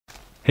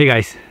Hey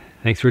guys,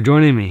 thanks for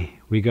joining me.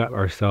 We got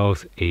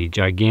ourselves a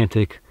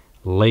gigantic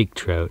lake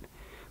trout.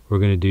 We're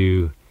gonna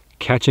do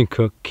catch and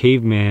cook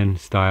caveman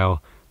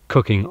style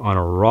cooking on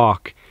a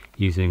rock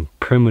using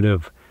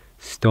primitive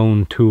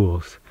stone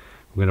tools.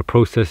 We're gonna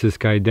process this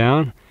guy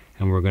down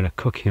and we're gonna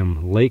cook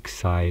him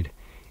lakeside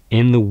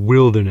in the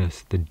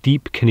wilderness, the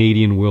deep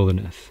Canadian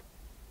wilderness.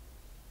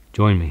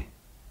 Join me.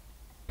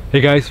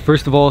 Hey guys,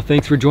 first of all,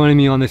 thanks for joining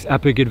me on this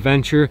epic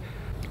adventure.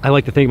 I'd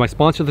like to thank my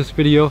sponsor for this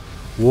video,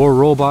 War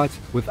Robots.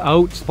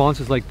 Without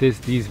sponsors like this,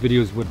 these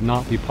videos would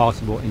not be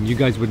possible and you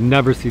guys would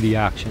never see the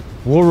action.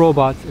 War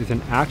Robots is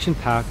an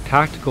action-packed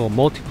tactical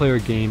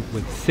multiplayer game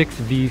with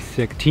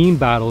 6v6 team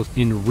battles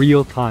in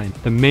real time.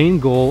 The main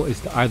goal is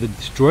to either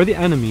destroy the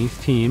enemy's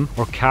team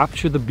or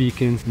capture the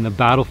beacons in the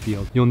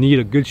battlefield. You'll need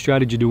a good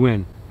strategy to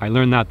win. I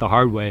learned that the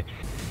hard way.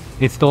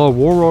 Install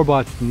War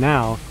Robots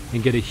now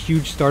and get a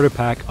huge starter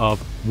pack of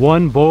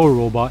 1 bow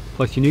robot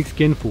plus unique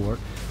skin for it.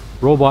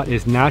 Robot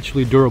is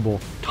naturally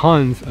durable,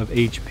 tons of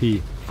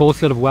HP, full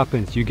set of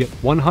weapons. You get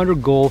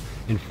 100 gold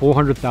and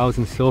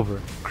 400,000 silver.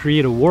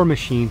 Create a war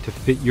machine to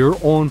fit your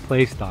own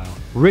playstyle.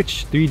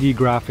 Rich 3D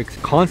graphics,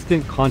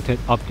 constant content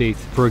updates.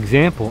 For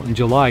example, in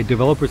July,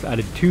 developers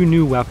added 2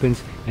 new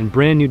weapons and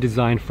brand new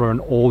design for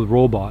an old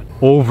robot.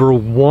 Over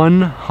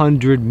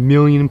 100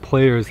 million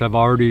players have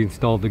already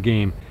installed the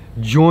game.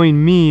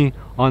 Join me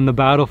on the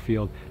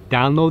battlefield.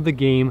 Download the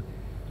game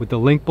with the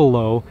link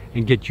below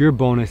and get your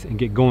bonus and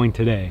get going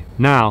today.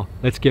 Now,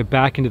 let's get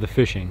back into the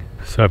fishing.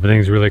 So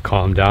everything's really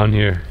calmed down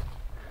here.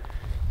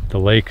 The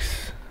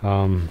lakes,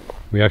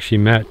 we actually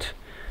met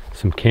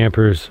some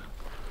campers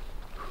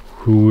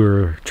who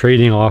were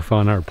trading off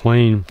on our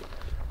plane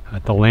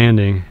at the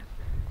landing,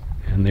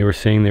 and they were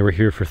saying they were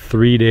here for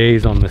 3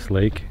 days on this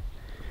lake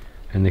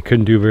and they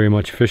couldn't do very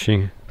much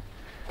fishing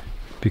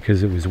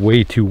because it was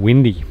way too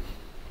windy.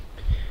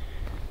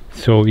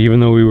 So even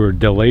though we were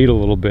delayed a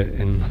little bit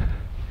in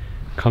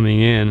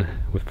coming in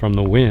from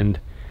the wind,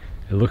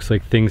 it looks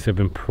like things have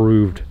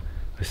improved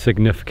a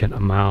significant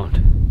amount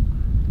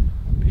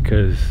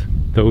because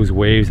those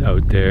waves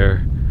out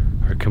there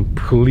are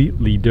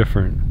completely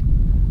different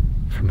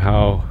from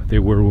how they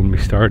were when we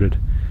started.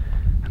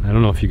 And I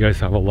don't know if you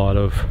guys have a lot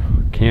of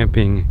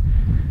camping,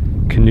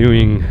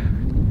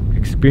 canoeing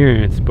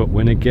experience, but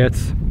when it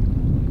gets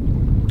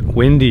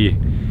windy,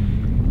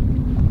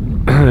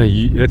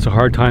 it's a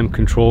hard time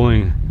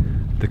controlling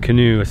the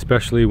canoe,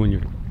 especially when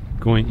you're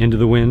going into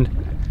the wind.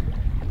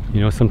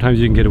 You know, sometimes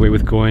you can get away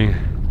with going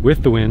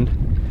with the wind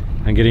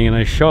and getting a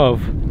nice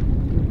shove,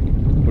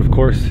 but of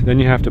course then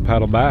you have to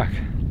paddle back.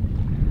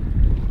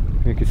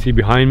 You can see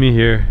behind me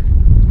here,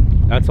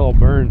 that's all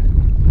burned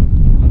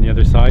on the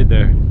other side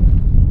there.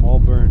 All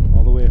burned,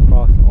 all the way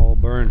across, all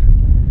burned.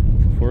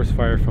 It's a forest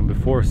fire from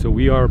before, so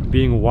we are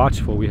being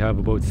watchful. We have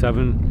about 6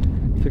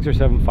 or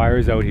 7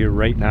 fires out here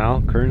right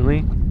now,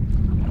 currently.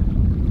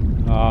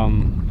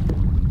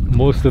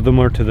 Most of them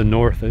are to the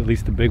north, at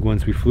least the big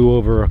ones. We flew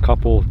over a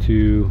couple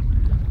to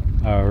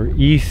our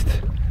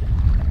east.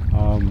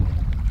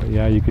 But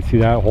yeah, you can see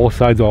that whole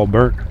side's all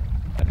burnt.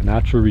 A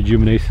natural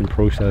rejuvenation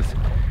process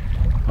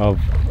of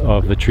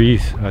the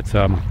trees. It's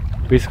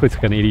basically, it's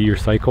like an 80-year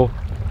cycle.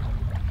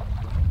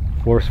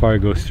 Forest fire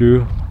goes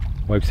through,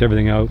 wipes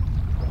everything out,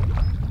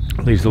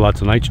 leaves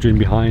lots of nitrogen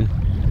behind.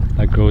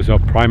 That grows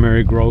up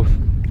primary growth,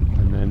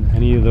 and then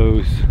any of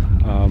those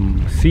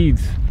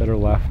seeds that are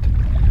left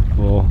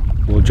will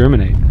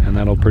germinate, and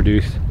that'll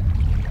produce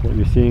what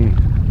you're seeing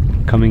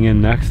coming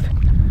in next.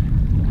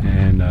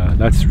 And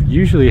that's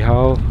usually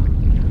how,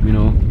 you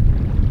know,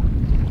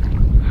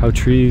 how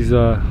trees,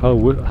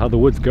 how the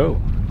woods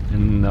go.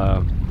 And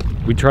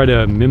we try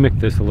to mimic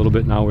this a little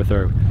bit now with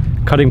our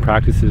cutting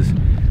practices,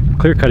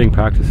 clear cutting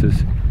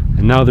practices.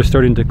 And now they're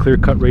starting to clear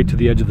cut right to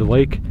the edge of the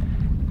lake.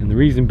 And the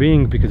reason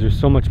being because there's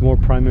so much more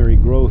primary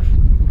growth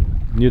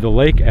near the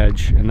lake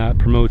edge, and that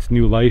promotes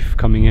new life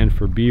coming in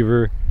for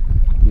beaver,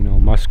 you know,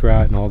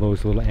 muskrat, and all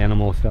those little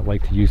animals that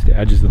like to use the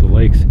edges of the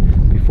lakes.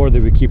 Before,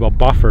 they would keep a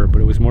buffer,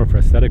 but it was more for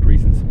aesthetic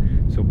reasons.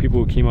 So people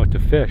who came out to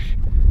fish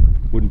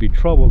wouldn't be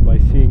troubled by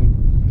seeing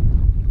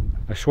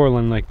a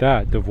shoreline like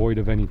that, devoid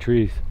of any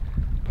trees.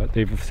 But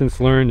they've since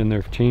learned and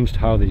they've changed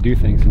how they do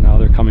things, and now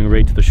they're coming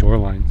right to the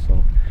shoreline.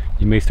 So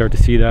you may start to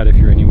see that if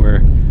you're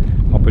anywhere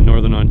up in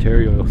northern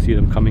Ontario. You'll see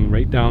them coming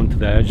right down to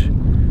the edge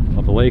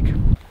of the lake.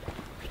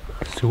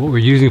 So what we're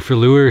using for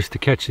lures to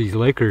catch these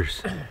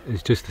lakers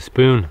is just a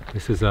spoon.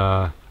 This is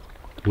a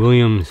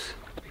Williams,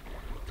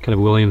 it's kind of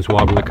Williams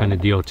wobbler kind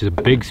of deal. It's just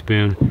a big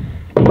spoon.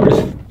 We're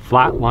just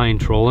flat line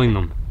trolling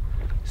them.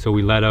 So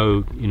we let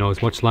out, you know,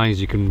 as much line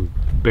as you can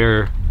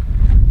bear,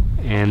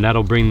 and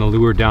that'll bring the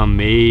lure down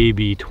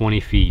maybe 20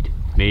 feet,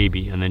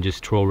 maybe, and then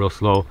just troll real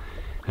slow.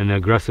 And the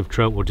aggressive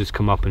trout will just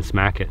come up and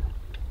smack it.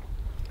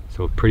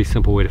 So a pretty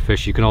simple way to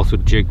fish. You can also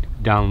jig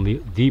down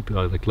deep,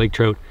 like lake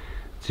trout.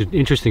 It's an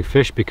interesting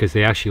fish because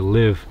they actually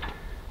live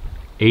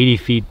 80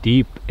 feet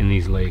deep in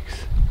these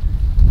lakes.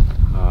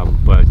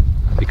 But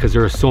because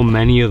there are so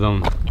many of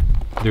them,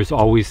 there's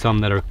always some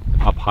that are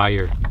up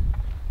higher.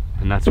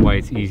 and that's why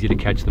it's easy to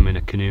catch them in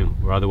a canoe,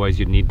 where otherwise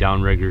you'd need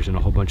downriggers and a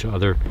whole bunch of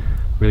other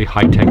really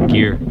high-tech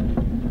gear.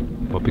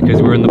 But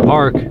because we're in the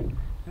park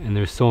and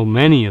there's so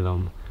many of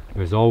them,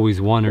 there's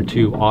always one or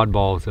two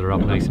oddballs that are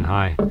up nice and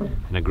high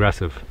and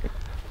aggressive.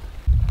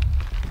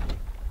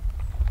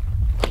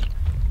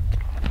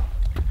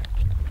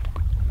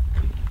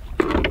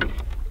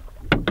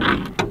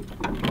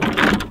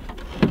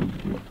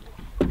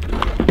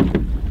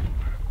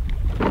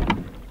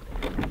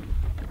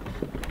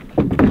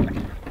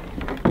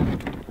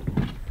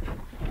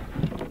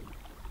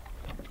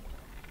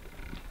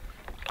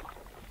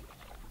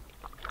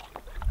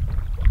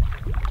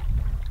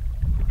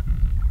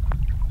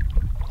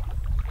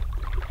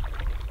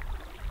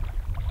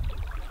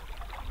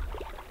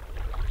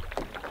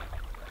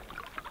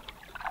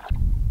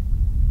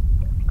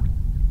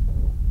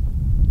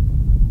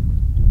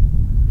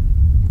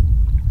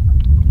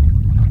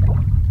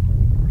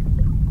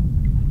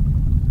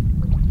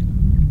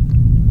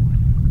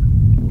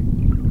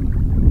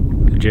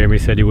 Jeremy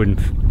said he wouldn't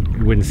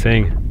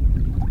sing.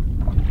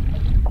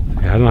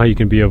 I don't know how you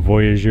can be a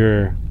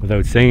voyageur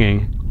without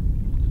singing.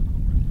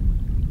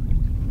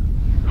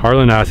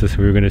 Harlan asked us if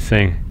we were going to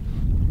sing.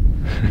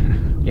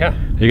 Yeah.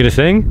 Are you going to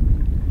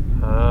sing?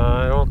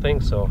 I don't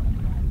think so.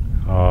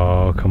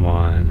 Oh, come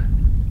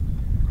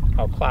on.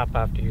 I'll clap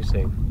after you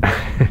sing.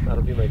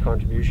 That'll be my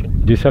contribution.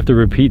 You just have to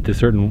repeat the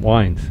certain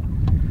lines.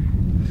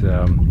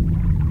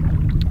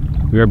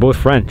 We are both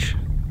French,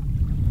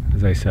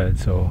 as I said,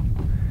 so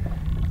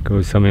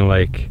goes something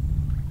like,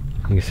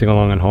 you can sing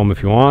along at home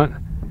if you want.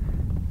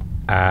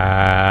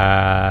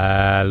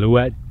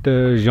 Alouette,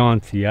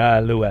 gentil,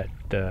 alouette,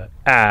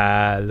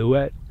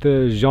 alouette,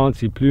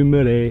 gentil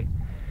plumeret,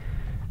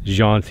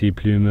 gentil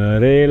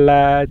plumeret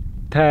la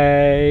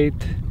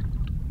tête.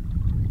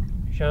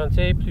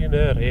 Gentil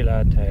plumeret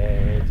la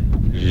tête.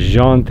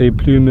 Gentil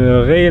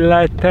plumeret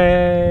la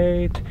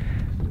tête.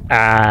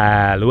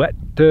 Alouette.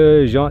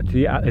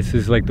 This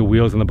is like the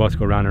wheels on the bus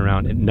go round and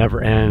round. It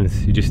never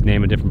ends. You just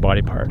name a different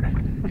body part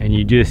and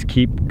you just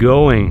keep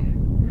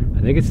going.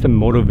 I think it's to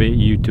motivate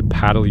you to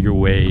paddle your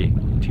way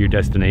to your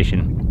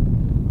destination.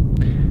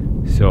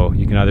 So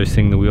you can either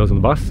sing the wheels on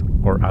the bus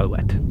or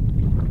Alouette.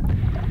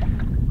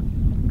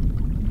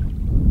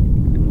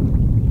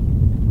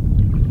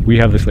 We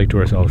have this lake to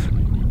ourselves.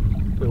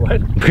 We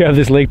what? We have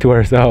this lake to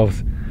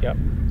ourselves. Yep.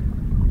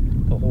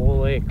 The whole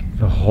lake.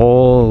 The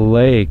whole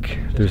lake.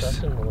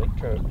 There's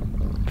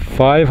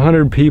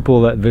 500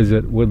 people that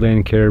visit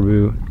Woodland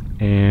Caribou,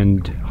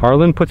 and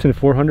Harlan puts in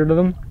 400 of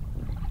them.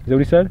 Is that what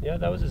he said? Yeah,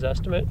 that was his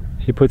estimate.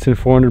 He puts in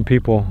 400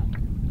 people.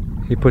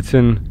 He puts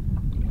in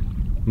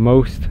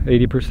most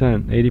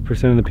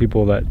 80% of the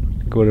people that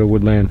go to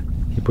Woodland.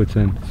 He puts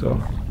in,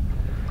 so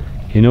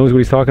he knows what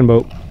he's talking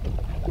about.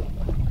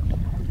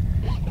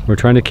 We're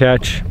trying to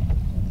catch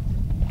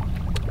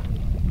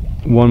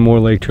one more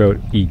lake trout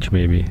each,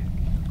 maybe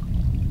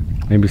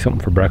something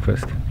for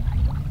breakfast.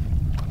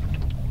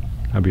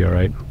 That'd be all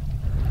right.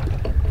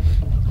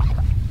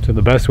 So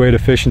the best way to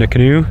fish in a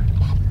canoe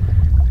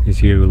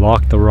is you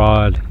lock the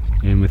rod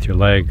in with your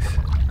legs.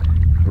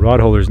 The rod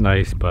holder's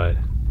nice, but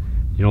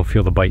you don't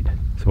feel the bite.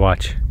 So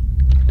watch,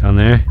 down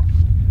there.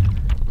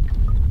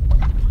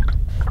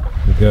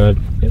 We've got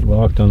it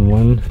locked on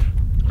one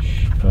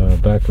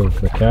back of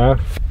the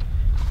calf,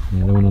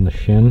 and the other one on the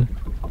shin,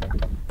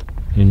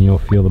 and you'll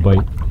feel the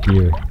bite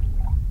here.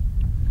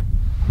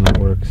 And that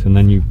works. And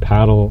then you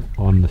paddle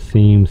on the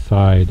same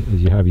side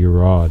as you have your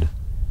rod,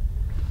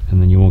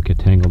 and then you won't get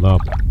tangled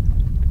up.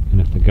 And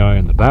if the guy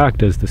in the back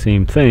does the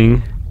same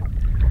thing,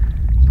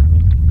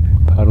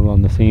 paddle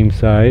on the same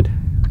side,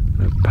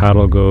 the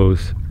paddle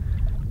goes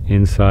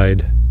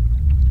inside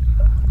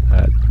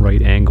that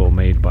right angle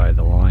made by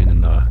the line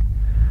and the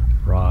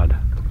rod.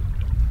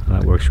 And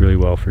that works really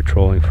well for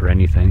trolling for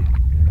anything.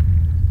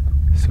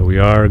 So we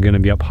are going to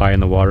be up high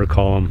in the water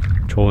column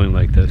trolling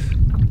like this,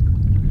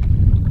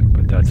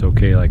 but that's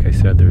okay. Like I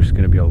said, there's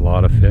going to be a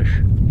lot of fish,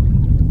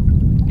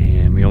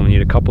 and we only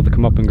need a couple to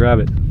come up and grab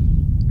it.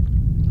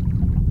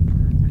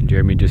 And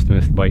Jeremy just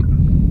missed the bite,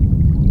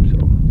 so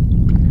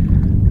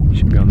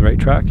should be on the right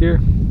track here.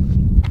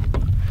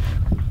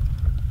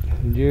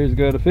 And Jerry's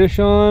got a fish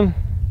on.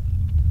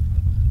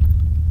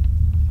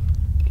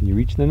 Can you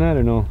reach the net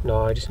or no?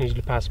 No, I just need you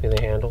to pass me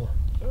the handle.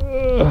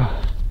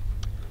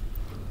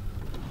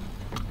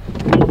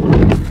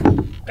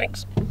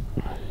 Thanks.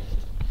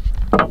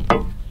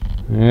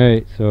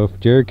 Alright, so if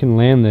Jared can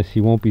land this,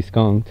 he won't be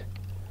skunked.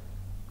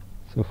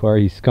 So far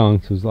he's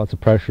skunked, so there's lots of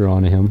pressure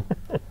on him.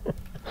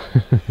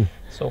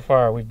 So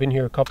far, we've been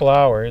here a couple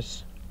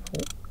hours.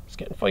 Oh, it's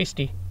getting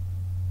feisty.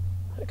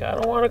 Like, I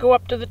don't want to go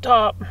up to the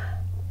top.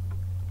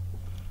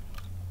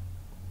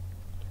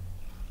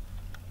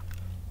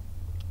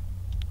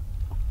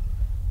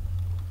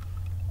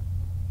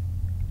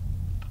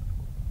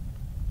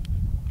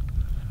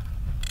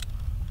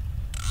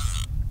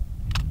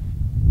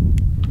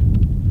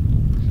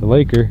 The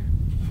Laker.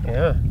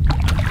 Yeah.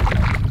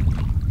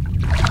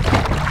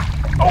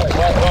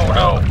 Oh,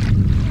 no.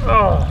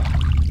 Oh.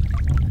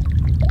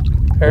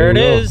 There it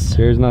is.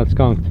 Jared's not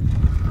skunked.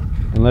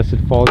 And unless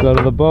it falls out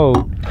of the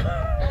boat.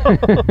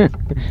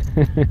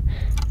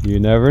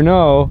 You never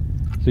know.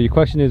 So your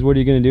question is, what are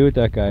you going to do with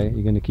that guy?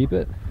 You going to keep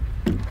it?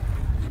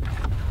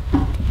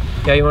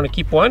 Yeah, you want to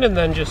keep one and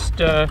then just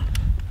do a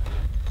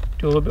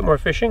little bit more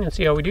fishing and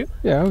see how we do?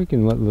 Yeah, we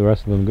can let the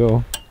rest of them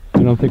go.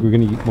 I don't think we're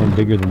going to get one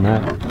bigger than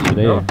that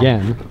today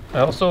again.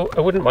 I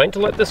wouldn't mind to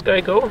let this guy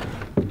go.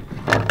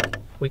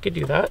 We could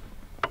do that.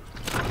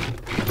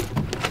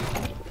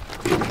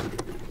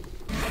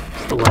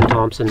 It's the One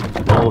Thompson,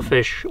 all the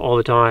fish, all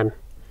the time.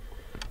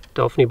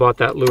 Delphine bought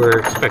that lure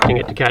expecting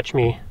it to catch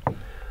me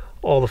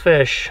all the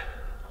fish,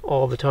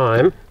 all the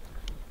time.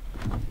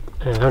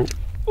 And,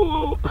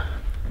 oh,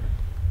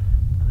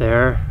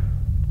 there.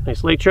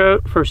 Nice lake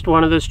trout, first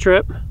one of this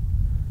trip. We'll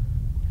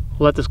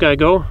let this guy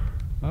go.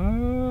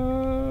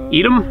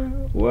 Eat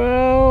him?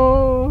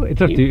 Well,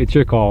 it's up to you. It's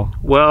your call.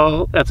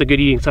 Well, that's a good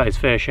eating size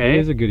fish, eh? It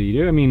is a good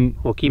eater. I mean,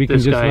 we can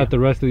just let the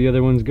rest of the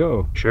other ones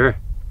go. Sure.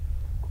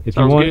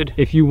 Sounds good.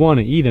 If you want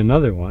to eat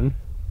another one,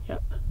 yeah,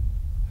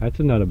 that's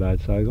not a bad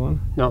size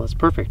one. No, that's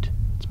perfect.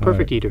 It's a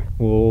perfect eater.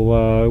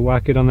 We'll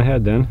whack it on the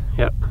head then.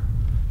 Yep.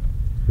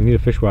 We need a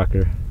fish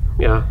whacker.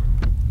 Yeah.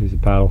 Use a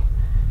paddle.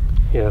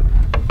 Yeah.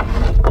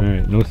 All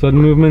right, no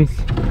sudden movements.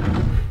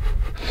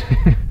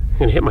 I'm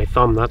gonna hit my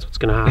thumb. That's what's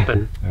gonna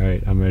happen. All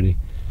right, I'm ready.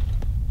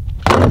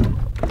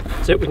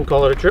 That's it. We can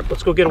call it a trip.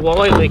 Let's go get a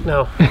walleye lake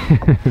now.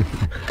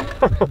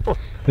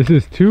 This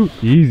is too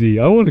easy.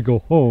 I want to go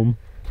home.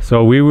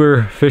 So we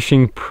were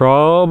fishing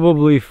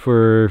probably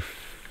for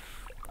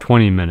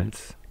 20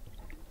 minutes,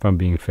 if I'm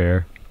being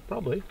fair.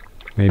 Probably.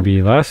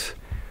 Maybe less.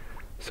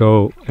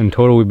 So in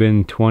total we've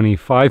been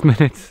 25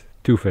 minutes,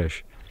 2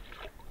 fish.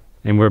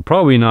 And we're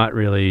probably not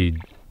really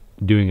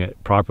doing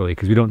it properly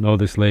because we don't know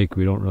this lake.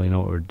 We don't really know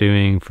what we're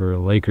doing for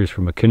lakers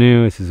from a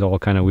canoe. This is all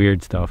kind of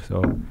weird stuff.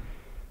 So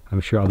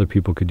I'm sure other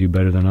people could do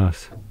better than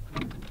us.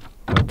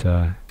 But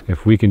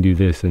if we can do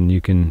this, then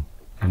you can,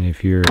 and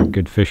if you're a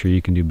good fisher,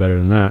 you can do better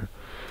than that.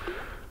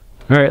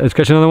 All right, let's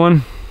catch another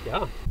one.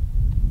 Yeah.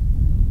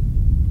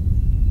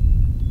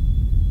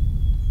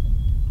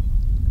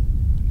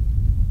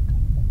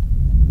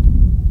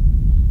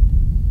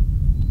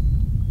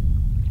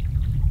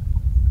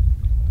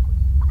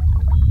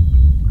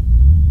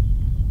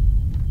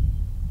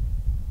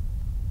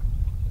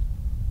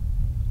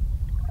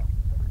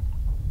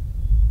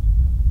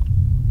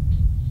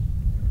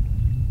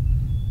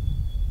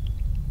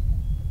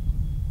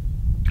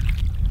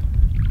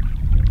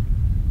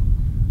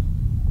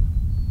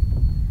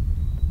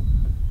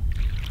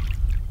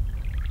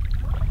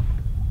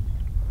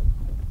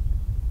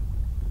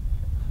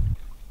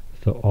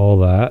 So all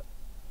that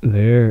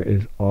there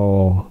is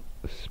all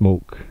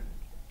smoke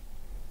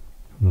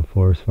from the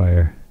forest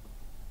fire.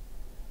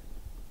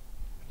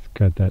 It's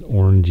got that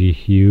orangey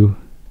hue.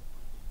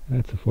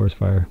 That's a forest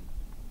fire.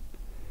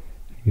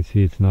 You can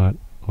see it's not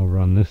over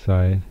on this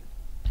side.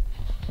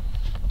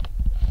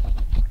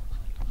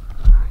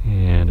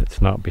 And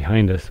it's not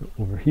behind us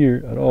over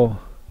here at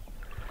all.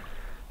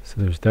 So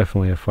there's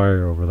definitely a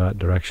fire over that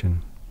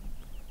direction.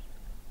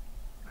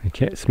 I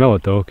can't smell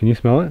it though. Can you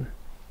smell it?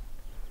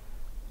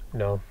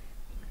 No.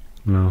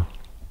 No.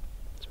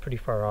 It's pretty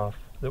far off.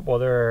 Well,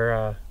 there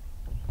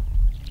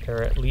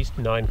are at least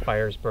 9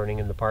 fires burning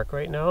in the park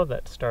right now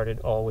that started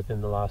all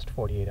within the last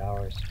 48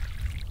 hours.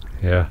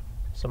 Yeah.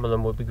 Some of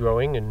them will be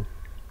growing, and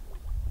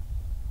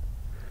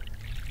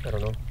I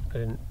don't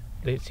know.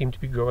 They seemed to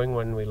be growing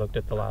when we looked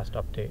at the last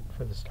update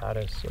for the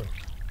status. So.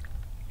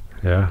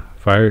 Yeah,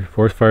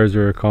 forest fires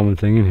are a common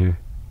thing in here.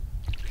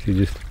 See,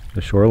 just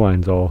the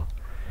shoreline's all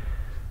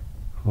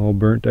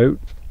burnt out.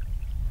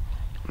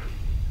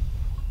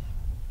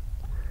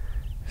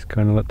 Just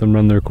kind of let them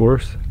run their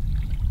course.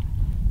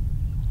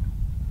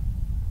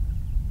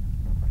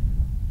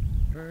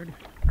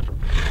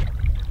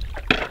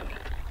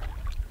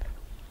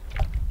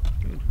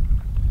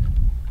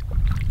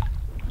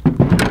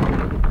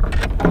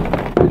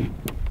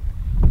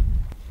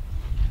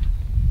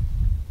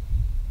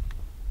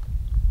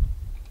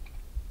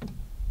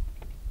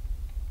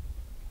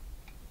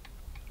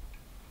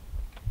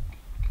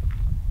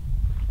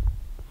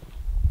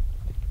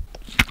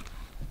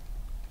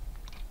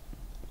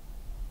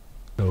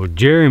 So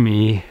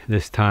Jeremy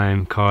this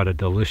time caught a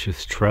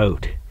delicious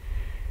trout.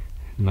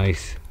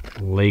 Nice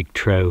lake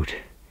trout.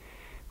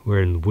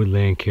 We're in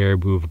Woodland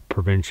Caribou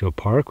Provincial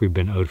Park. We've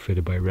been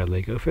outfitted by Red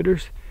Lake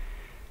Outfitters.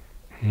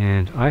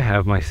 And I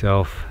have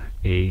myself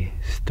a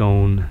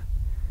stone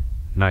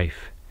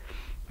knife.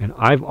 And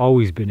I've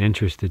always been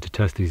interested to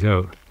test these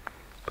out.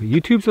 But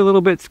YouTube's a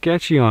little bit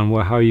sketchy on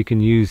how you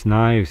can use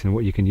knives and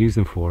what you can use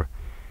them for.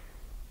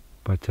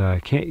 But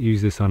I can't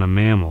use this on a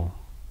mammal.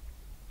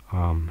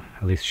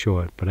 At least show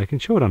it, but I can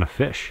show it on a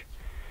fish.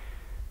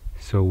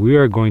 So we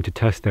are going to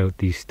test out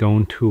these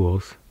stone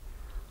tools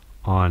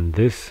on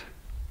this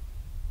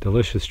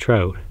delicious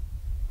trout,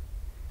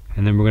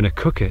 and then we're going to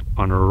cook it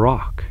on a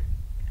rock.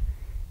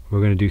 We're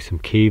going to do some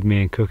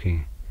caveman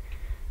cooking.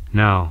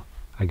 Now,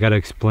 I got to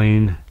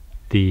explain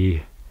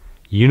the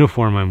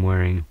uniform I'm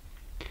wearing,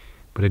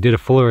 but I did a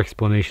fuller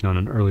explanation on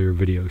an earlier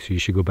video, so you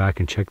should go back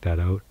and check that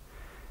out.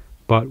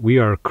 But we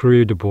are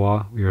courrier de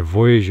bois, we are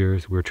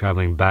voyageurs, we're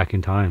traveling back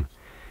in time.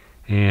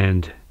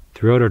 And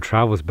throughout our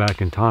travels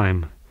back in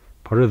time,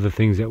 part of the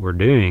things that we're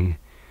doing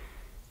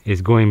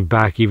is going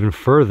back even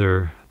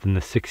further than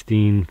the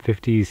 1650s,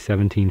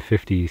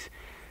 1750s,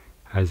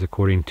 as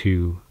according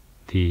to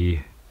the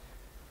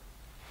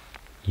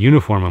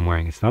uniform I'm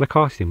wearing. It's not a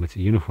costume, it's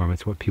a uniform.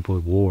 It's what people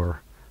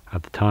wore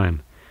at the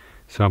time.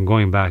 So I'm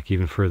going back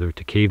even further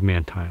to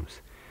caveman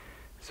times.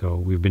 So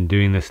we've been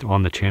doing this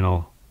on the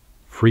channel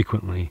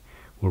frequently,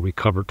 where we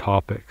cover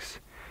topics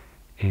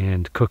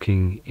and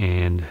cooking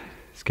and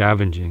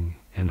scavenging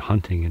and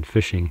hunting and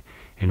fishing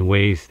in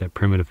ways that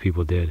primitive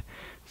people did.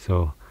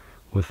 So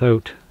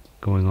without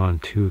going on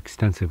too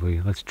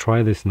extensively, let's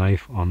try this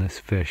knife on this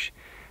fish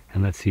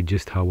and let's see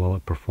just how well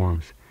it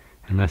performs.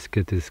 And let's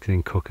get this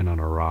thing cooking on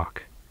a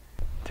rock.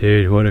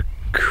 Dude, what a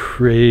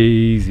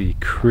crazy,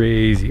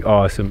 crazy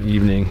awesome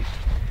evening.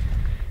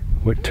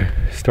 What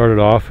started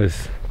off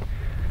as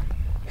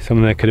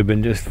something that could have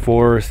been just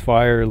forest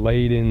fire,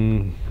 light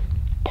in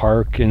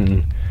park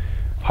and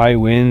high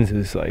winds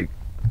is like,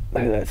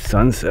 look at that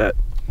sunset.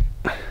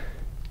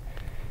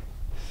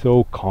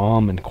 So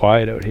calm and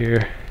quiet out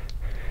here.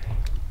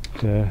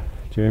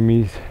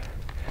 Jeremy's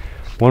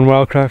One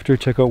Wildcrafter.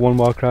 Check out One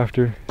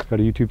Wildcrafter. He's got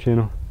a YouTube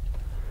channel.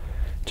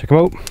 Check him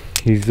out.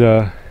 He's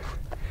getting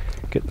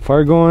the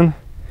fire going.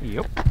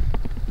 Yep.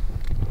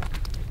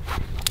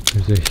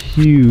 There's a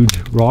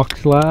huge rock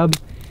slab,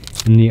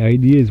 and the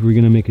idea is we're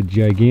gonna make a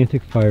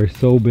gigantic fire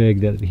so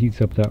big that it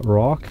heats up that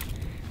rock,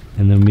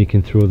 and then we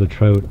can throw the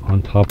trout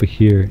on top of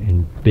here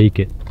and bake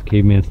it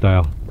caveman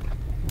style.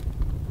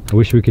 I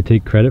wish we could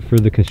take credit for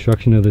the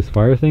construction of this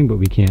fire thing, but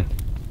we can't.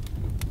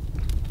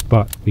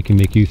 But we can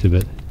make use of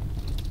it.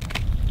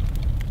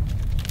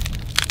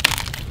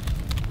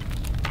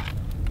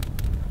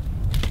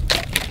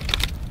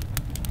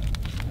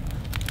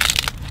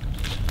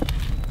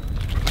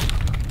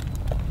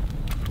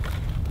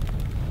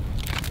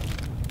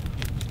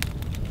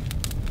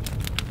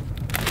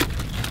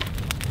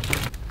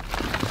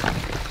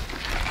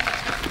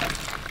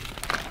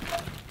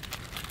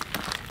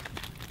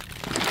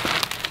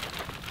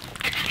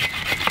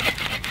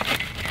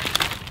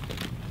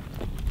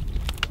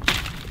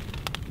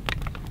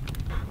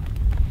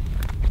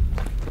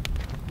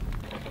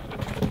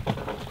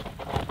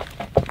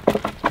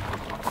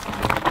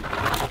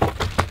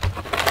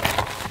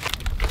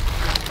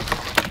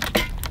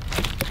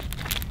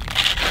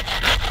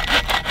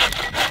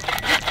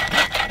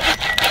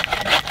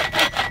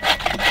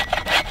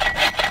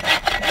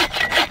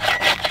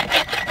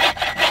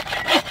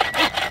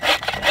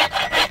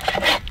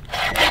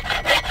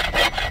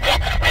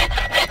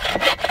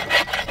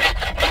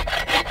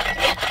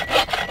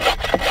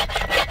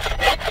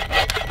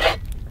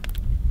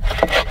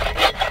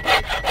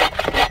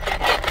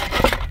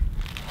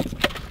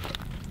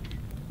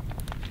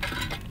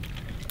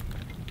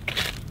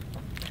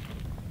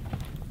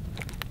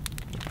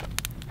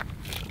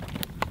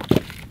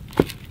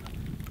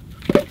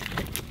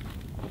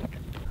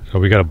 So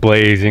we got a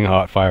blazing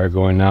hot fire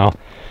going now.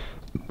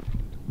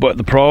 But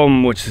the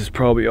problem, which is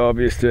probably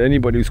obvious to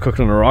anybody who's cooked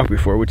on a rock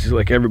before, which is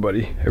like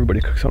everybody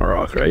cooks on a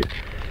rock, right?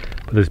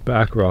 But this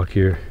back rock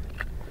here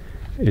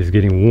is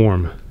getting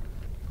warm.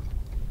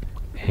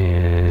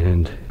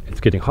 And it's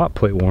getting hot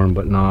plate warm,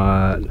 but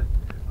not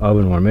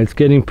oven warm. It's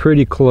getting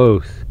pretty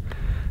close.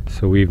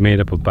 So we've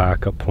made up a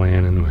backup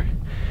plan, and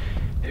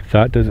if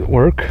that doesn't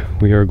work,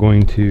 we are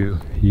going to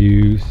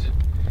use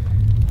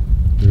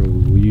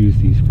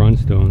these front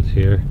stones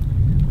here.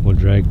 We'll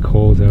drag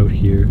coals out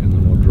here, and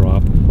then we'll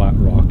drop a flat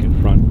rock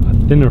in front, a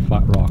thinner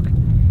flat rock,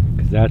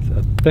 because that's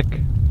a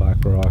thick flat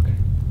rock,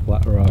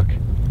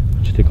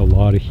 which will take a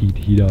lot of heat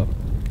to heat up.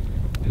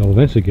 It'll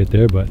eventually get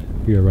there, but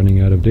we are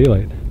running out of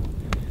daylight,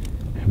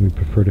 and we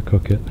prefer to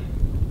cook it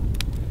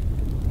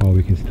while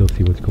we can still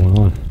see what's going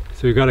on.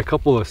 So we got a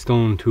couple of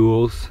stone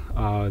tools.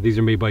 These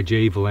are made by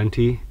Jay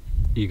Valenti.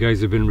 You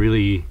guys have been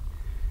really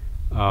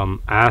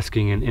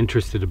asking and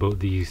interested about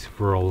these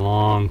for a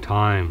long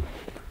time,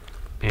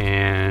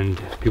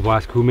 and people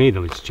ask who made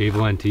them. It's Jay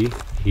Valenti.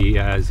 He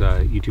has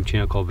a YouTube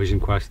channel called Vision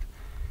Quest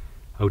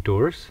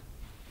Outdoors.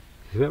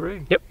 Is that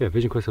right? Yep. Yeah,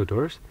 Vision Quest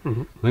Outdoors.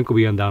 Link will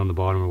be down on the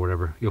bottom or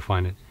whatever. You'll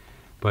find it.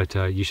 But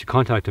you should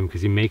contact him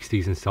because he makes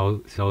these and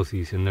sells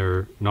these, and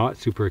they're not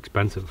super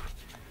expensive.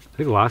 I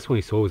think the last one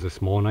he sold was a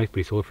small knife, but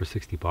he sold it for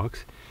 60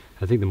 bucks.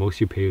 I think the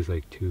most you pay is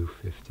like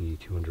 250,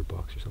 200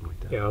 bucks or something like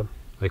that. Yeah.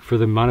 Like for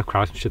the amount of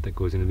craftsmanship that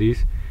goes into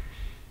these,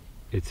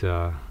 it's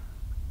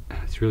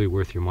really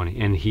worth your money.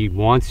 And he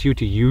wants you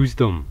to use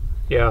them.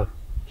 Yeah.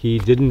 He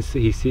didn't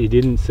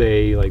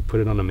say like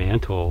put it on a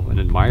mantle and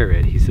admire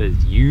it. He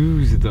says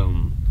use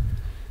them.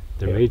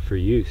 They're made for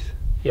use.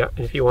 Yeah,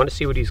 and if you want to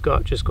see what he's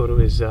got, just go to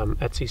his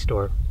Etsy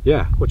store.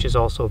 Yeah. Which is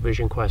also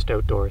Vision Quest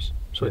Outdoors.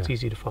 So it's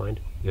easy to find.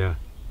 Yeah.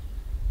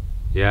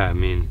 Yeah, I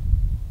mean,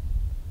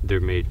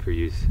 they're made for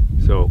use.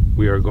 So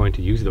we are going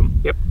to use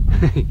them. Yep.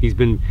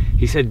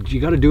 He said,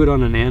 you got to do it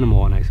on an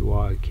animal. And I said,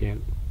 well, I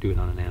can't do it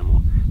on an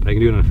animal, but I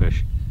can do it on a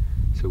fish.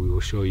 So we will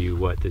show you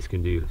what this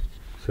can do.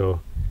 So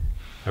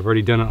I've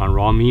already done it on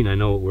raw meat and I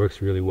know it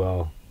works really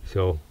well.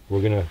 So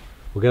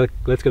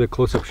let's get a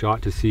close-up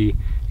shot to see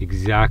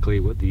exactly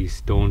what these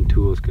stone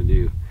tools can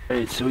do. All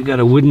right, so we got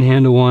a wooden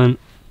handle one.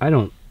 I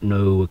don't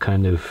know what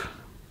kind of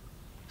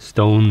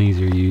stone these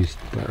are used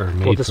or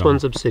made Well, this from.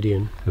 one's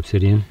obsidian.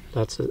 Obsidian?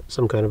 That's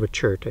some kind of a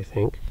chert, I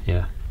think.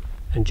 Yeah.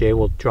 And Jay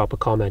will drop a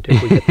comment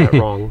if we get that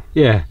wrong.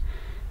 Yeah,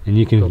 and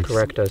you can He'll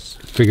correct us.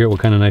 figure out what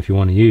kind of knife you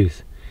want to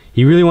use.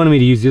 He really wanted me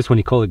to use this one.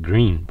 He called it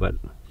green, but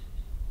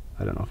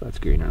I don't know if that's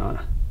green or not.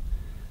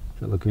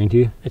 Does it look green to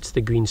you? It's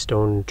the green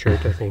stone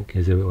chert, I think.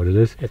 Is it what it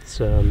is? It's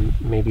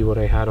maybe what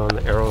I had on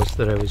the arrows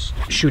that I was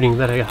shooting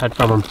that I had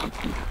from him.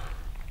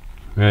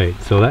 Right,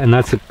 so that, and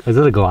that's, is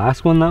that a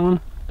glass one, that one?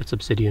 It's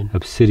obsidian.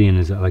 Obsidian,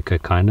 is that like a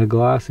kind of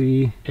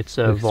glassy? It's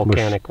a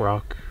volcanic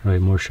rock. Right,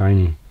 more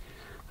shiny.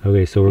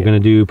 Okay, so we're gonna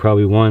do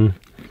probably one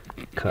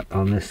cut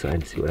on this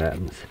side to see what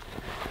happens.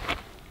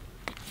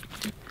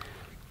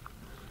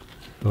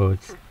 Oh,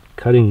 it's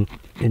cutting,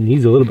 it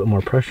needs a little bit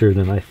more pressure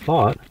than I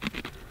thought.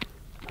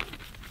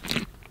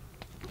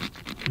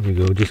 There we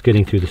go, just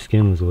getting through the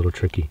skin was a little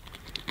tricky.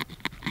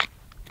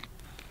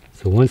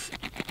 So once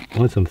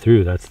I'm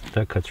through,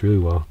 that cuts really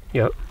well.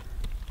 Yep.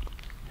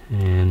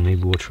 And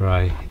maybe we'll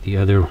try the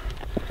other.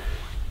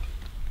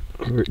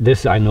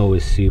 This I know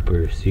is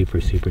super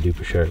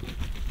duper sharp.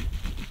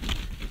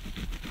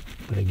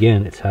 But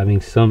again, it's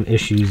having some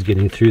issues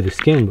getting through the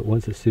skin, but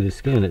once it's through the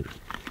skin, it's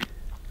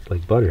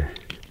like butter.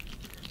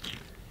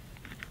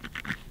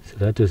 So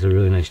that does a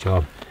really nice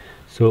job.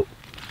 So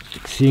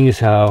seeing as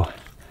how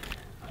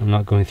I'm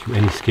not going through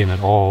any skin at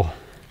all,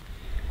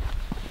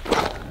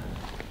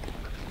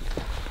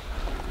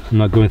 I'm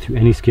not going through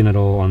any skin at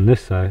all on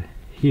this side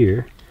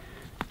here,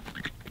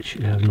 it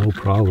should have no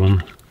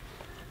problem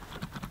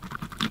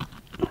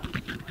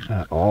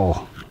at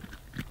all,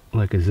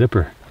 like a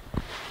zipper.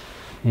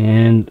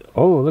 And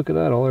oh, look at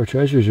that, all our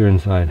treasures are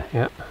inside.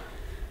 Yep.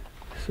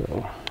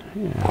 So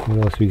yeah,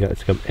 what else we got?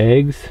 It's got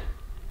eggs.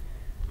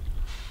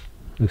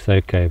 Looks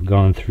like I've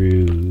gone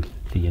through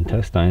the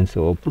intestine,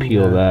 so we'll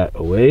peel that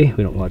away.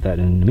 We don't want that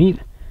in the meat.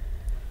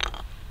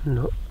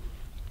 No.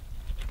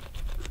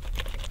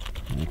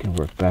 I can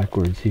work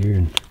backwards here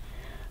and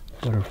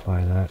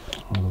butterfly that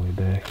all the way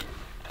back.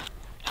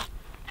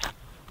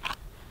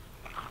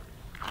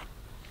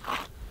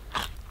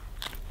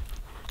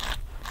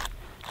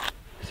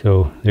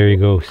 So there you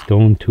go,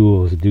 stone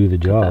tools do the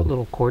job. That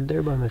little cord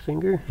there by my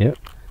finger. Yep.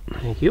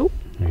 Thank you.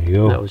 There you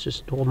go. That was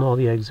just holding all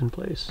the eggs in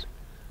place.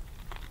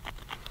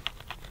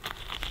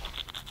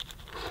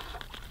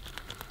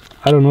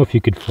 I don't know if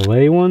you could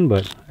fillet one,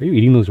 but are you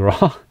eating those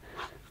raw?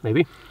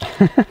 Maybe.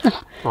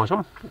 Want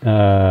some?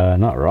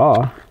 Not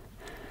raw.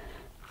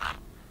 I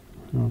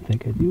don't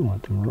think I do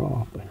want them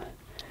raw, but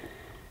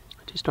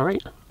Tastes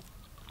alright.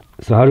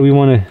 so how do we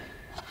want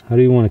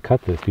to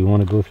cut this? Do we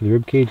want to go through the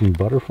rib cage and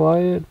butterfly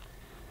it?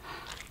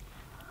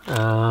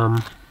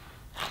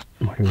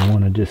 Or do we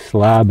want to just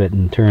slab it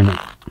and turn it?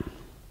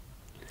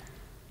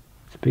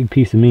 It's a big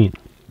piece of meat.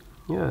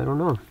 Yeah, I don't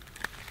know.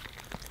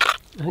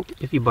 I think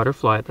if you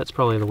butterfly it, that's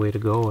probably the way to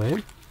go, eh?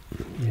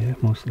 Yeah,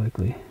 most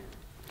likely.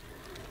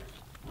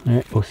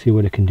 Alright, we'll see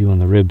what it can do on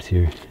the ribs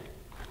here.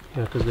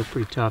 Yeah, because they're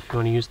pretty tough. You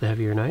want to use the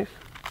heavier knife?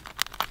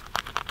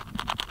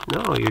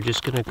 No, you're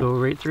just going to go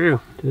right through.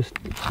 Just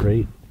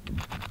right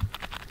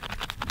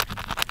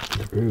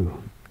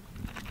through.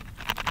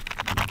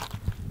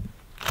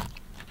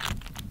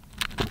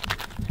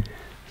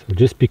 So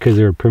just because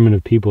they were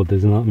primitive people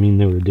does not mean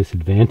they were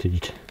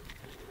disadvantaged.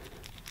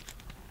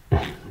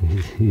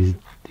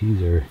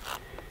 These are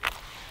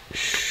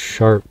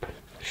sharp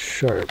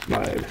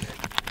knives.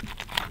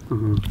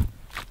 Mm-hmm.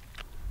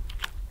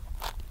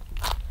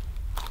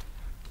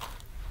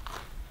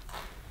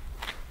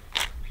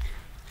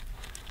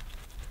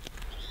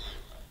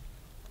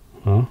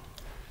 Well,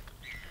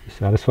 you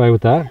satisfied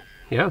with that?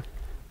 Yeah.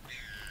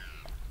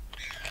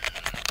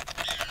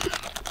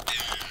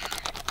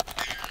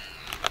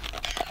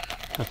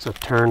 That's a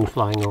tern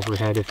flying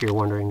overhead if you're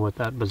wondering what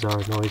that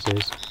bizarre noise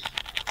is.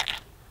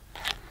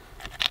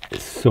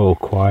 It's so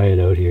quiet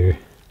out here.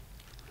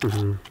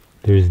 Mm-hmm.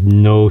 There's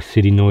no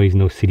city noise,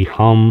 no city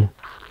hum.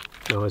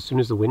 No, as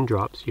soon as the wind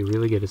drops, you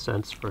really get a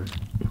sense for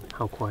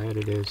how quiet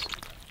it is.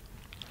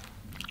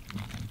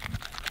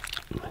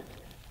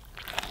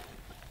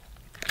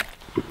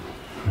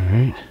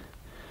 Alright.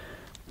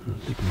 I don't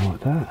think we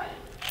want that.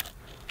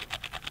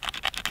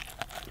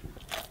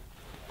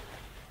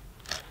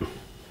 Is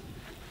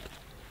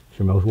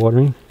your mouth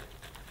watering?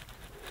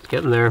 It's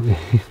getting there.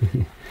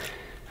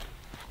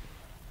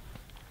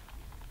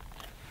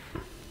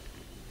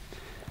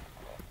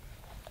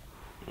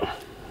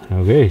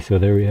 Okay, so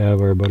there we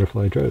have our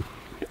butterfly trout.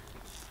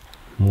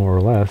 More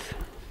or less.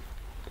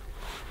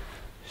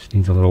 Just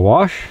needs a little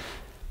wash.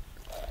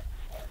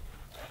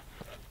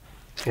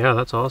 Yeah,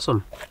 that's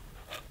awesome.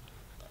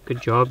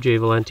 Good job, Jay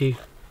Valenti.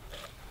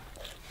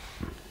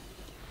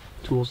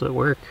 Tools that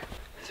work.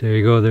 So there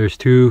you go, there's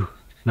two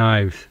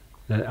knives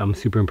that I'm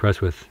super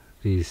impressed with,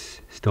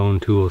 these stone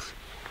tools.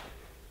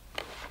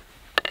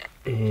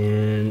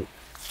 And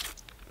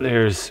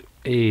there's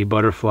a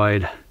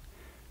butterflied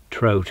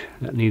trout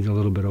that needs a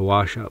little bit of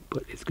wash up,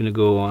 but it's gonna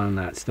go on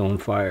that stone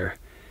fire,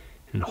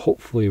 and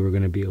hopefully we're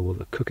gonna be able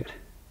to cook it.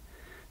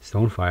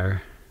 Stone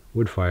fire,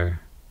 wood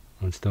fire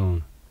on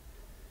stone.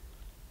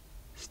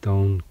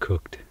 Stone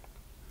cooked.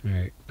 All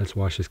right, let's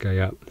wash this guy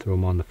up, throw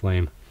him on the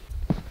flame.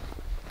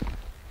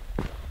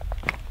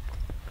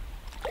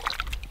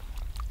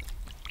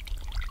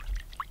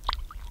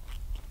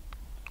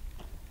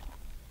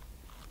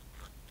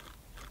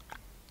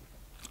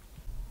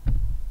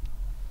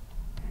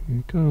 Here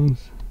it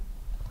comes.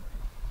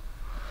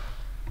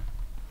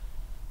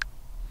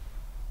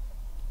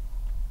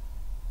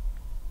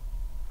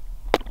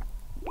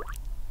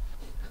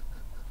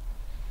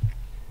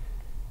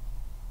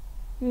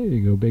 There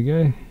you go, big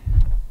guy.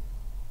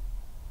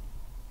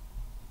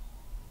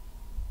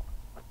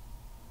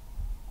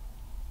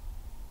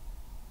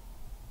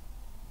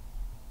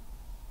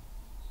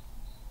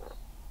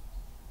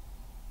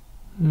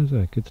 How's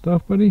that? Good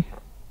stuff, buddy?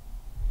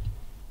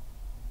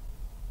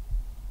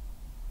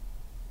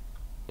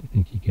 Do you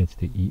think he gets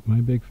to eat my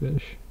big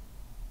fish?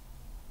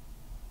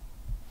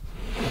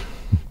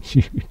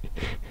 Shoot.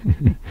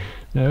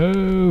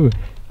 No!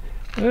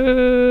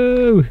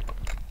 Oh!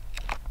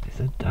 It's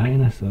a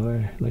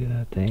dinosaur. Look at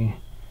that thing.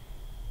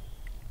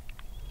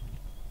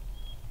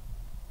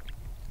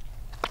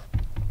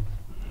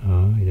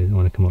 Oh, he doesn't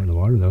want to come out in the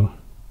water though.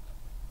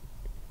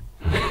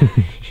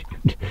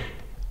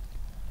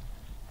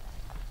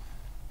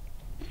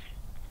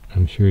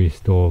 I'm sure he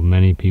stole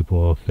many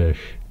people of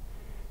fish.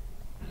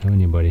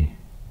 Haven't you, buddy?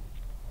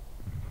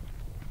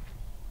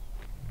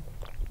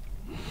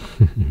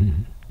 See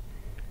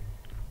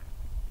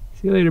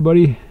you later,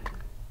 buddy.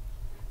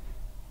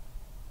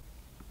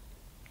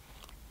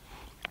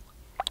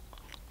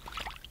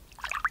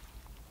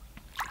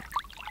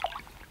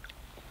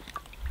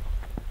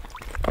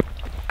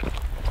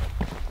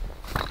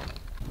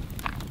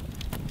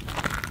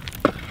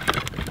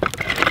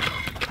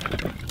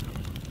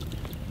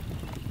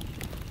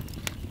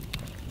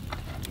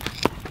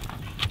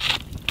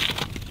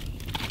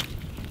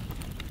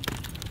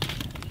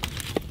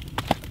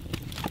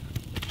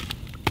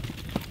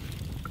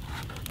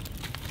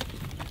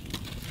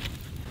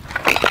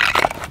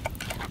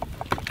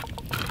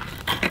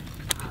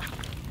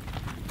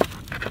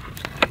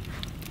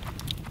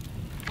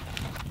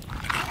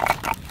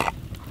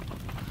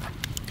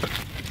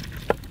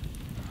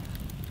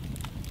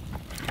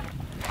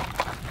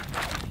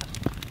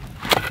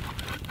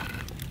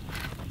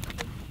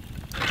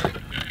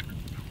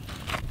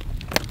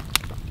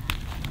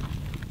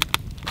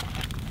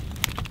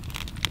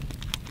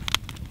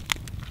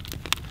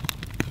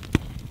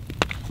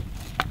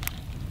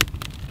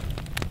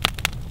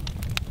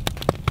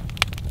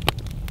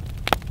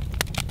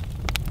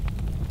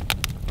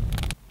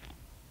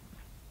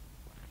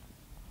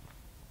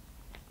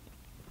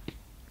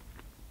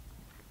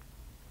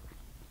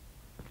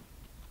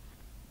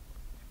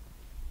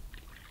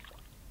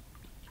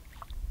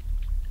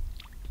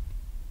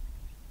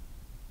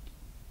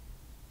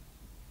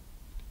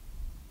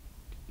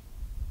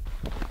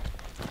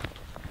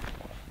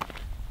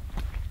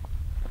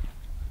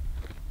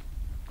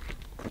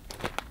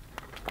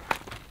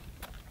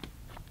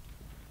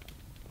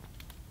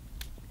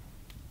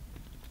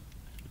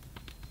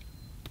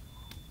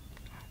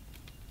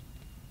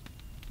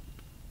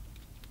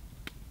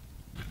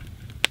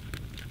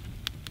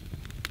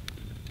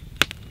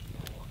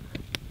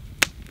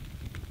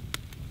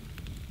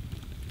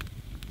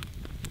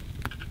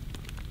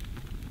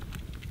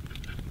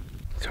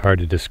 It's hard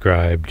to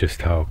describe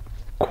just how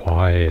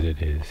quiet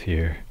it is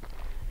here.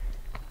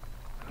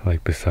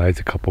 Like, besides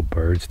a couple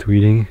birds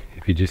tweeting,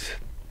 if you just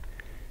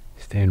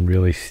stand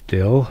really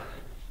still.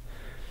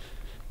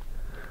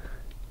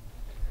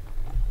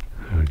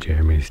 Oh,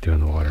 Jeremy's doing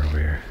the water over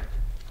here.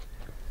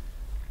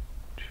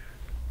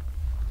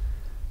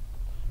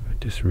 But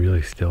just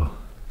really still.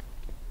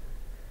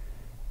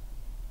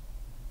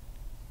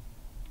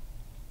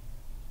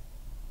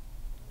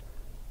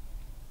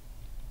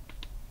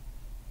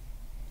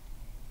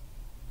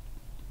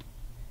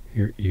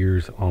 Your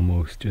ears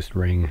almost just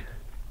ring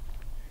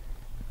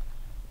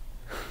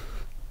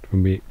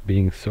from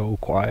being so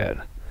quiet.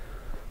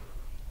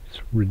 It's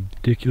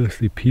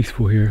ridiculously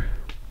peaceful here.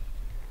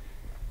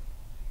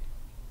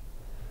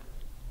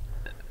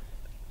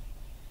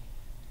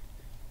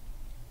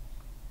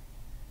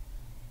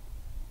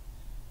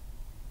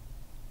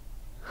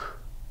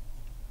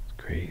 It's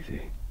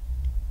crazy.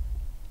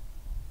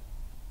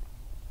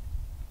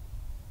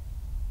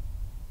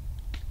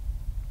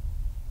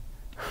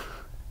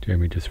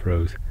 Jeremy just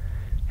froze.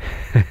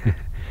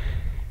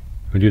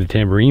 We do the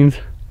tambourines?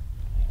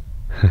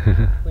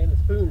 Playing the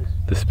spoons.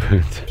 The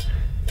spoons.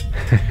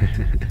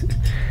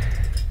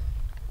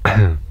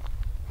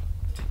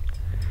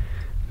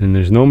 And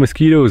there's no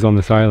mosquitoes on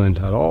this island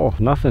at all.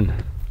 Nothing.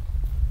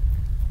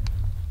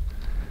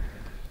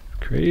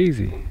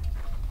 Crazy.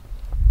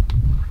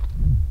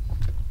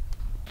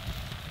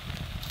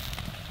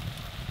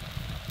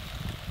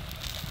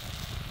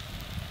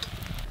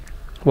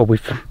 Well,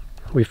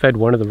 we fed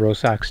one of the roe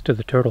sacks to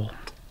the turtle.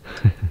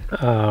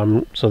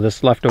 So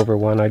this leftover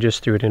one, I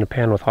just threw it in a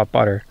pan with hot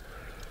butter,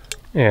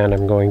 and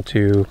I'm going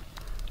to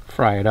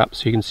fry it up.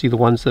 So you can see the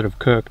ones that have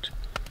cooked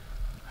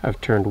have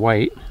turned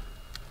white,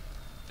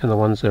 and the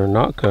ones that are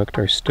not cooked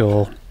are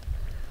still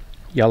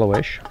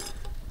yellowish,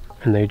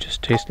 and they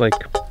just taste like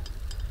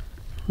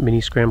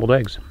mini scrambled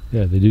eggs.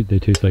 Yeah, they do. They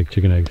taste like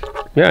chicken eggs.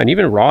 Yeah, and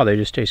even raw, they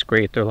just taste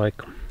great. They're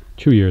like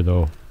Chewier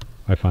though,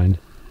 I find.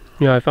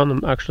 Yeah, I found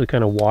them actually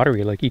kind of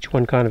watery. Like each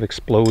one kind of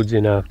explodes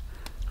in a.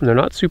 And they're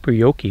not super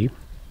yolky,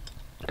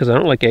 because I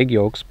don't like egg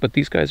yolks, but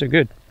these guys are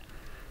good.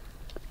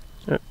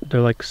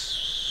 They're like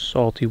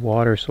salty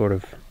water, sort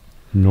of.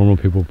 Normal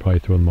people probably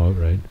throw them out,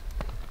 right?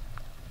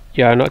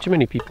 Yeah, not too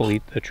many people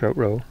eat the trout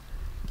roe. I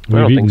We've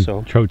don't eaten think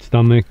so. trout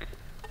stomach.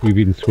 We've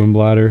eaten swim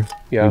bladder.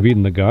 Yeah. We've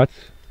eaten the guts.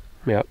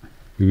 Yep.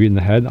 We've eaten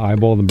the head,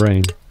 eyeball, and the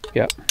brain.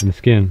 Yep. And the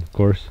skin, of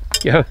course.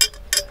 Yeah.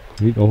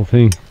 We eat the whole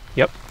thing.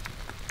 Yep.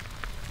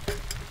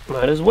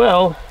 Might as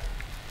well.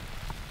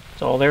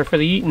 It's all there for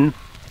the eating.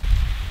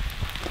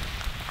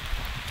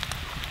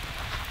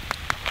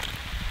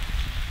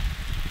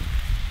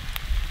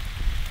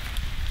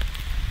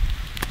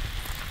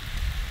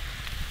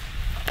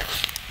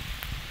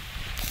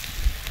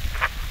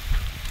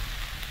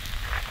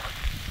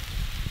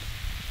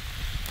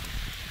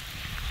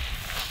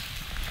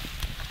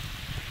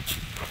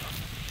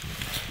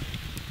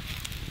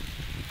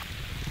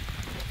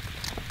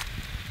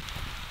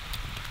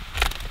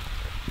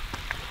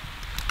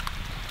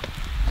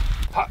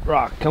 Hot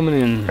rock coming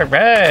in. All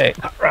right.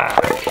 Hot rock.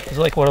 It's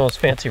like one of those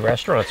fancy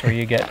restaurants where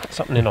you get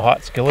something in a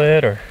hot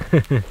skillet, or.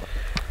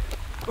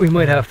 We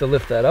might have to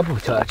lift that up a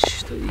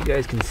touch so you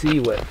guys can see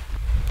what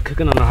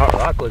cooking on a hot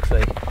rock looks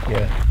like.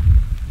 Yeah.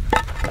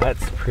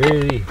 That's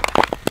pretty.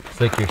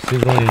 It's like you're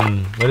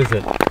sizzling. What is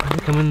it? What does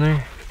it come in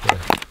there? The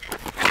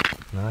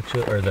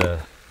nacho or the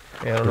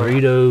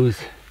burritos.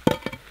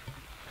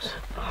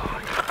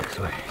 Oh, this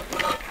way.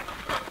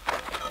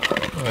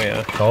 Oh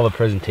yeah. It's all the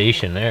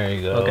presentation. There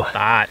you go. Look at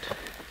that.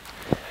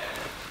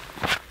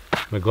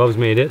 My gloves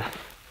made it.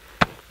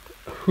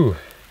 Whew,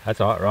 that's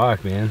a hot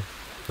rock, man.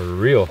 For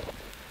real.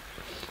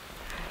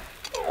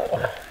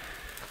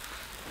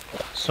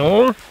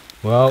 So?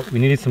 Well, we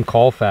needed some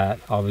caul fat,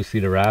 obviously,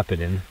 to wrap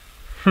it in.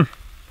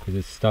 Because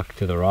it's stuck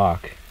to the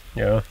rock.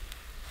 Yeah.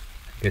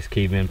 I guess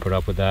cavemen put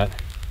up with that.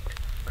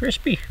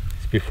 Crispy.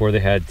 It's before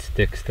they had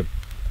sticks to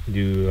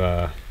do,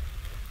 well,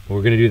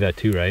 we're going to do that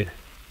too, right?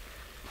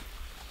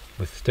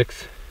 With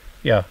sticks?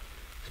 Yeah.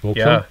 Smoke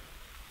Yeah. some?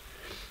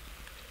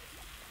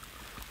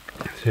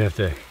 So you have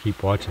to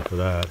keep watching for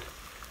that.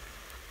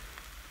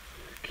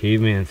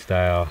 Caveman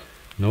style.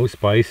 No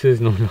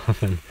spices, no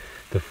nothing.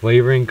 The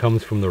flavoring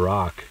comes from the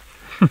rock.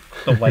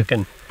 The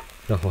lichen.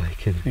 The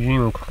lichen. You didn't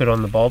even cook it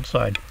on the bald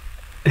side.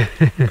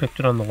 You cooked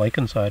it on the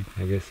lichen side.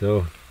 I guess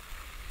so.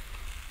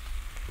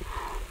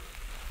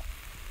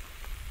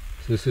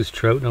 So this is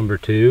trout number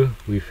 2.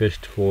 We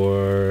fished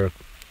for,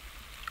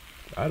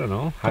 I don't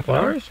know, half Couple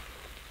an hour? hours?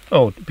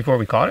 Oh, before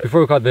we caught it?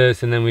 Before we caught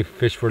this, and then we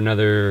fished for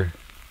another,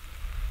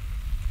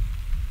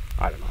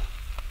 I don't know.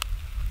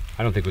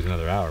 I don't think it was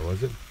another hour,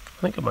 was it?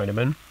 I think it might have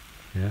been.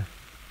 Yeah.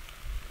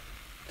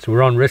 So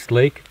we're on Wrist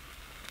Lake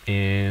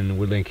in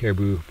Woodland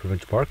Caribou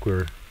Provincial Park.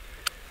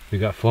 We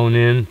got flown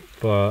in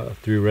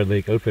through Red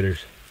Lake Outfitters.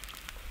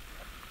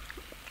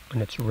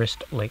 And it's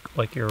wrist lake,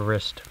 like your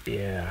wrist.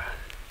 Yeah.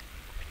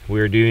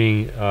 We're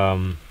doing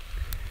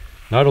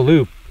not a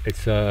loop,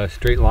 it's a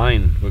straight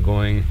line. We're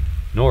going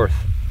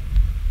north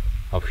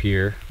up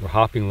here. We're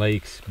hopping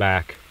lakes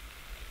back.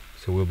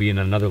 So we'll be in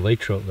another lake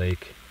trout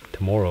lake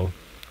tomorrow.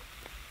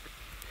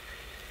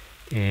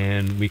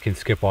 And we can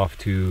skip off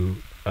to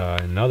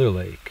another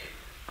lake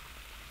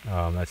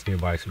that's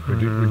nearby. So we're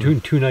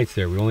doing 2 nights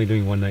there. We're only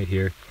doing 1 night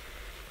here,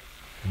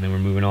 and then we're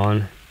moving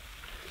on.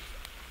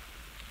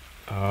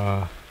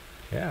 Yeah.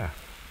 I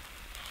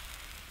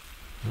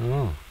don't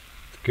know.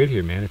 It's good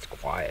here, man. It's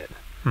quiet.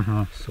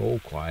 So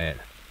quiet.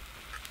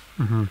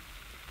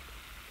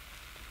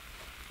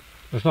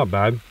 That's not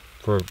bad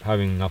for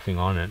having nothing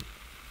on it.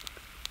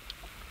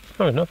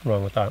 Oh, there's nothing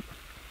wrong with that.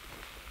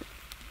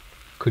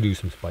 Could use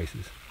some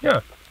spices.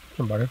 Yeah,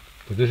 some butter.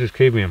 But this is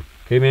caveman.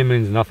 Caveman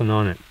means nothing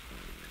on it.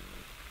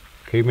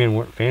 Caveman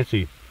weren't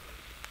fancy.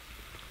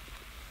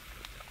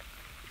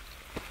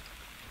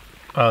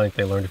 I think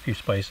they learned a few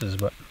spices,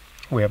 but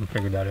we haven't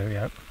figured that out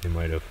yet. They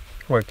might have.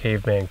 We're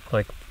caveman,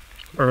 like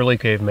early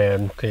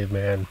caveman.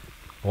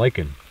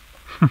 Lichen.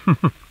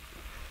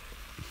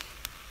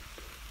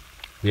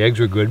 The eggs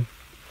were good.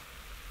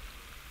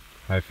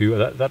 I had a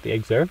few. Is that the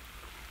eggs there?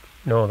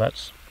 No,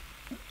 that's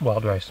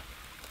wild rice.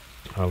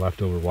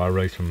 Leftover wild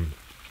rice from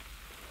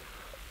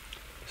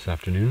this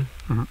afternoon.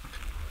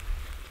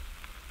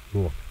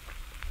 Cool.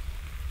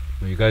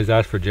 Well, you guys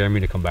asked for Jeremy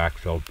to come back,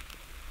 so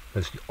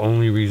that's the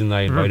only reason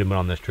I invited him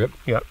on this trip.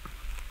 Yep.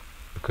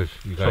 Because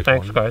you guys So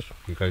thanks, guys.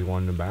 You guys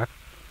wanted him back.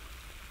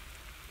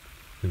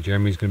 And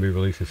Jeremy's going to be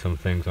releasing some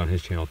things on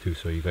his channel too,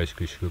 so you guys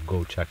should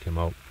go check him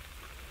out.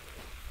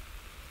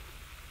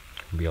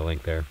 There'll be a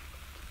link there.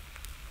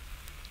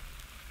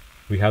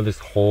 We have this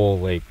whole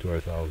lake to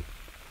ourselves.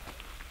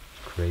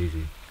 It's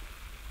crazy.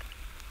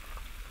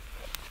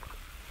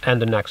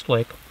 and the next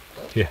lake.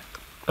 Yeah.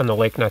 And the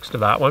lake next to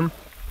that one.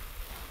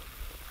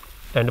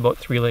 And about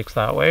 3 lakes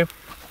that way.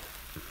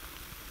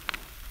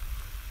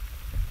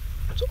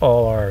 It's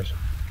all ours.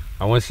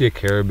 I want to see a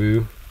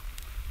caribou.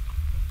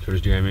 So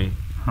does Jeremy.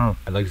 Huh.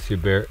 I'd like to see a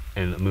bear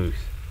and a moose.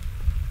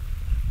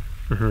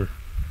 Mm-hmm.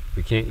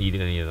 We can't eat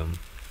any of them,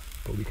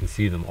 but we can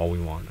see them all we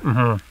want.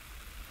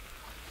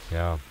 Mm-hmm.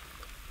 Yeah.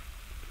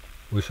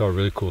 We saw a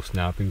really cool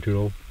snapping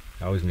turtle.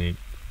 That was neat.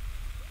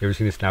 You ever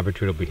seen a snapping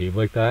turtle behave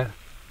like that?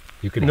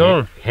 You could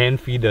No.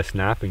 hand feed a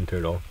snapping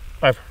turtle.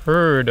 I've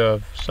heard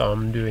of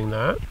some doing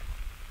that,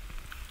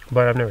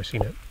 but I've never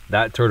seen it.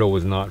 That turtle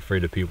was not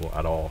afraid of people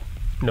at all.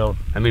 No.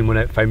 I mean,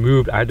 if I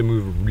moved, I had to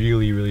move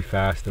really, really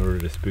fast in order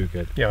to spook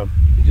it. Yeah.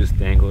 You just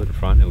dangle it in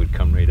front and it would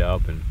come right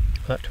up. And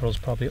That turtle's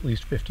probably at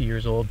least 50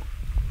 years old.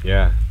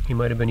 yeah. He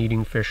might have been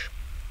eating fish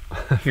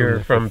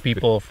here from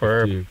people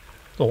for 50.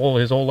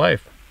 his whole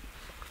life.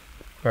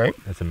 Right?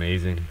 That's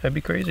amazing. That'd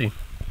be crazy.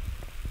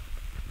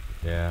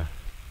 Yeah.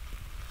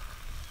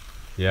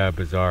 Yeah,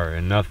 bizarre.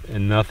 And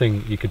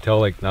nothing, you could tell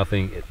like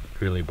nothing, it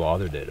really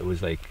bothered it. It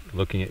was like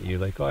looking at you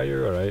like, oh,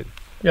 you're all right.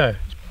 Yeah,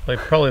 it's like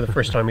probably the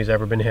first time he's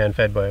ever been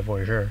hand-fed by a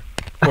voyageur.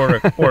 Or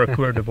a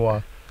coureur de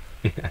bois.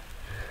 Yeah.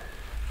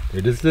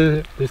 There's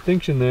the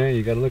distinction there.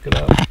 You gotta look it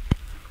up.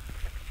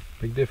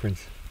 Big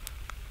difference.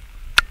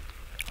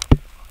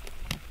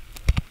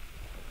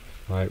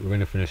 Alright, we're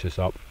gonna finish this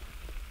up.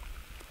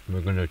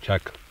 We're gonna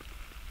check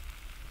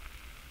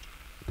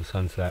the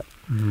sunset.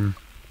 Mm-hmm.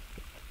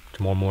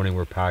 Tomorrow morning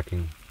we're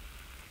packing.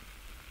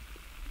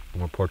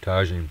 And we're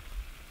portaging.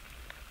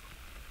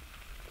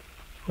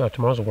 No,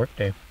 tomorrow's a work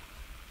day.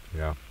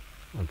 Yeah,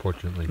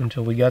 unfortunately.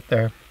 Until we get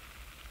there.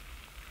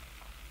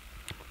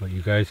 But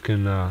you guys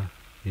can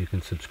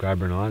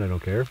subscribe or not, I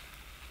don't care. If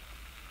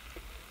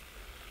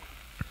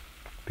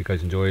you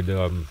guys enjoyed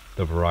the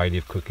variety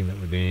of cooking that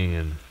we're doing,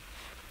 and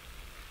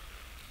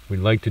we'd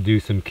like to do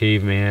some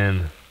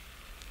caveman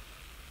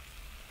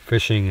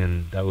fishing,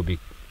 and that would be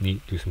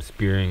neat. Do some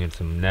spearing and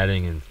some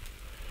netting,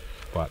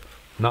 but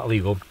not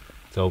legal,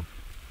 so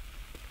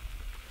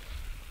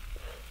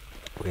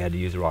we had to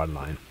use a rod and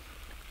line.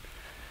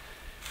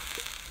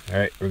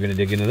 Alright, we're gonna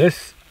dig into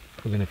this.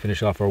 We're gonna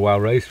finish off our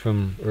wild rice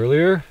from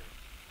earlier,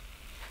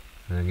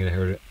 and I'm gonna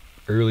have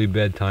early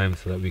bedtime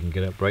so that we can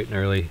get up bright and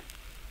early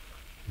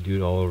and do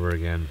it all over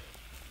again.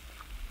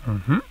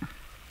 Mm-hmm.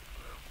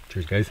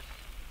 Cheers, guys.